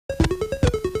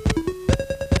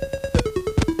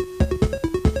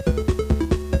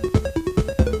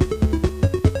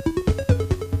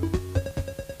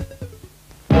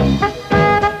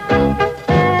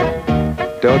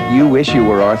Don't you wish you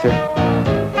were Arthur?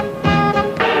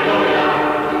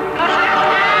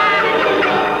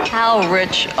 How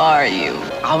rich are you?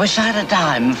 I wish I had a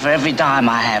dime for every dime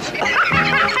I have.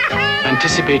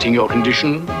 Anticipating your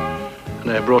condition,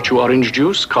 and I brought you orange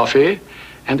juice, coffee,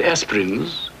 and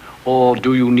aspirins. Or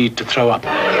do you need to throw up?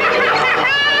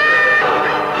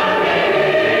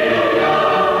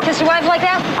 Kiss your wife like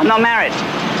that? I'm not married.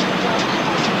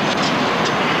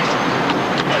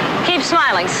 Keep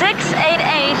smiling.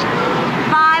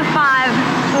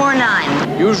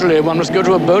 688-5549. Usually one must go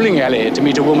to a bowling alley to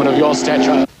meet a woman of your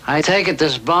stature. I take it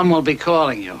this bum will be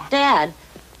calling you. Dad,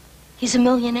 he's a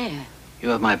millionaire. You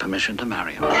have my permission to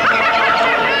marry him.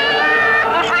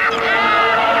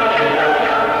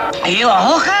 Are you a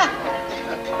hooker?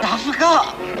 I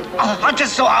forgot. I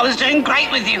just thought I was doing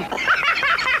great with you.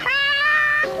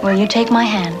 Will you take my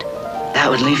hand? That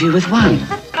would leave you with one.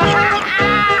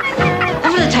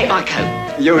 Offer to take my coat.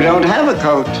 You don't have a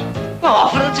coat. Well,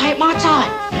 offer to take my tie.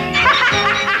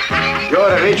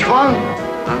 You're a rich one.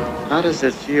 How does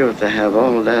it feel to have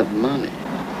all that money?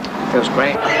 Feels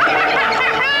great.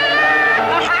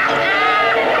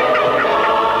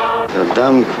 A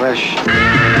dumb question.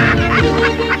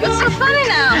 What's so funny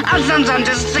now? I sometimes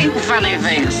just think funny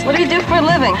things. What do you do for a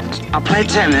living? I play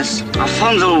tennis, I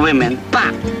fondle women,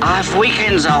 but I have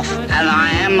weekends off, and I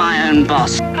am my own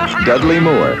boss. Dudley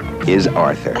Moore is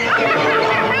Arthur.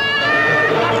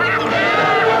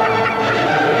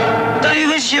 Do you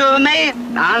wish you were me?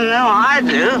 I know I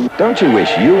do. Don't you wish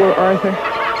you were Arthur?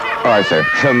 Arthur,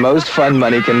 the most fun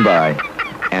money can buy.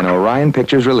 An Orion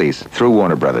Pictures release through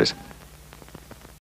Warner Brothers.